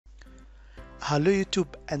Hello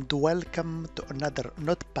YouTube and welcome to another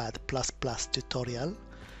Notepad++ tutorial.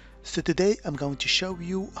 So today I'm going to show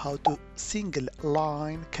you how to single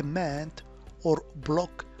line command or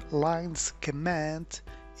block lines command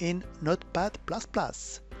in Notepad++.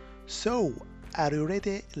 So are you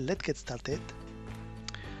ready? Let's get started.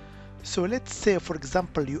 So let's say for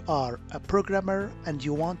example you are a programmer and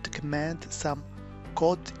you want to command some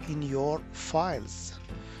code in your files.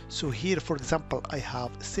 So here for example I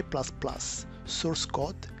have C++ source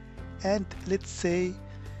code, and let's say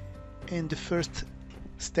in the first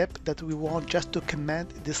step that we want just to command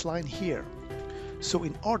this line here. So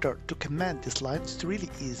in order to command this line, it's really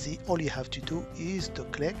easy. All you have to do is to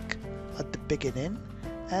click at the beginning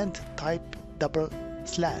and type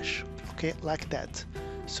 /, okay, like that.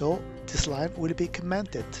 So this line will be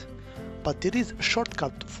commanded, but there is a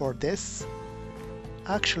shortcut for this.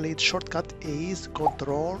 Actually the shortcut is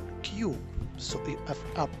Ctrl-Q. So if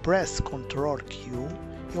I press Ctrl-Q,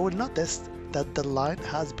 you will notice that the line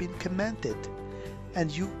has been commanded,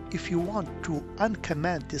 and if you want to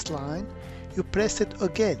uncomment this line, you press it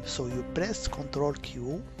again. So you press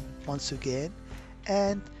Ctrl-Q once again,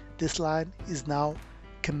 and this line is now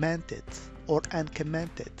commented or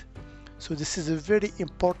uncommented. So this is a very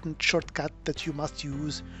important shortcut that you must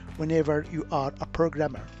use whenever you are a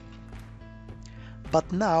programmer.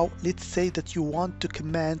 But now let's say that you want to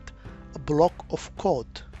comment a block of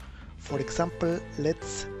code. For example,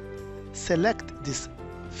 let's select this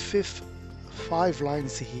 5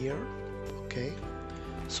 lines here. Okay,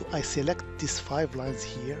 so I select these 5 lines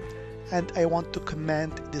here and I want to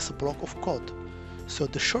command this block of code. So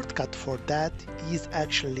the shortcut for that is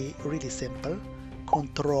actually really simple: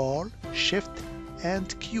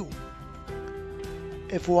 Ctrl-Shift-Q.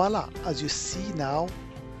 And voila, as you see now,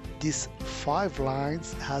 these 5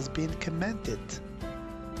 lines has been commented.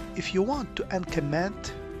 If you want to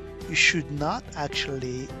uncomment, you should not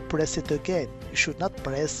actually press it again. You should not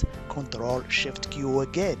press Ctrl-Shift-Q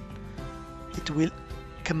again. It will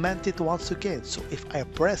comment it once again. So if I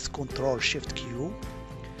press Ctrl-Shift-Q,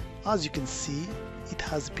 as you can see, it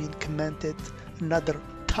has been commented another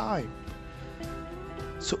time.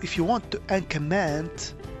 So if you want to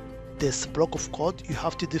uncomment this block of code, you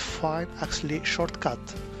have to define actually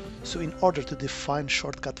shortcut. So in order to define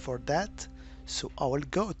shortcut for that, so I will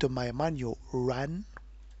go to my menu Run,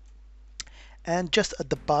 and just at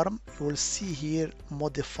the bottom you will see here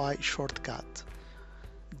Modify Shortcut,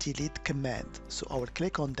 Delete Command. So I will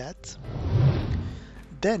click on that.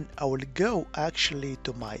 Then I will go actually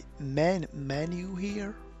to my main menu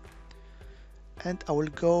here, and I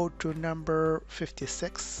will go to number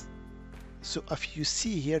 56. So if you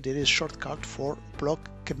see here, there is shortcut for block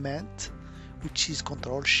command, which is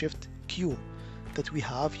Ctrl-Shift-Q, that we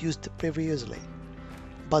have used previously,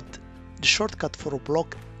 but the shortcut for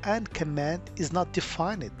block and command is not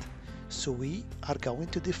defined, so we are going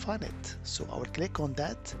to define it. So I will click on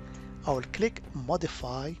that, I will click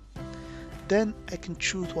modify, then I can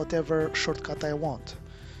choose whatever shortcut I want.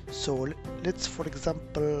 So let's for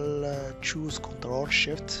example choose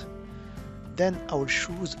Ctrl-Shift, then I will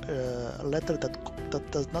choose a letter that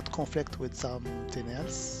does not conflict with something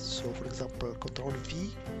else. So for example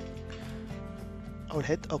Ctrl-V, I will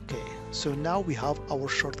hit OK. So now we have our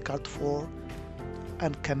shortcut for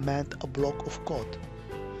uncomment a block of code,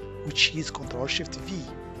 which is Ctrl-Shift-V.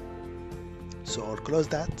 So I'll close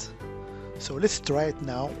that. So let's try it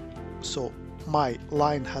now. So my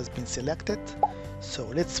line has been selected. So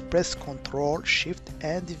let's press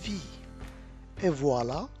Ctrl-Shift-V. And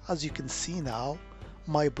voila, as you can see now,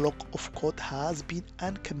 my block of code has been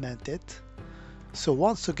uncommented. So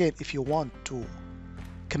once again, if you want to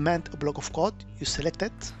comment a block of code, you select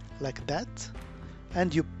it like that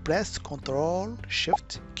and you press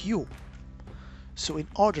Ctrl-Shift-Q. So in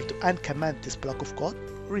order to uncomment this block of code,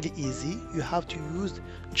 really easy, you have to use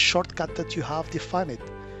the shortcut that you have defined,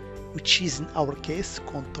 which is in our case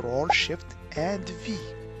Ctrl-Shift-V. And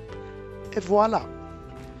voila.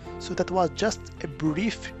 So that was just a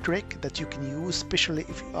brief trick that you can use, especially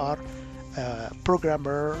if you are a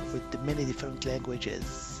programmer with many different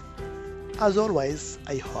languages. As always,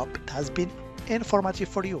 I hope it has been informative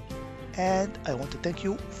for you, and I want to thank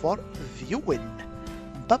you for viewing.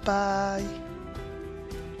 Bye bye.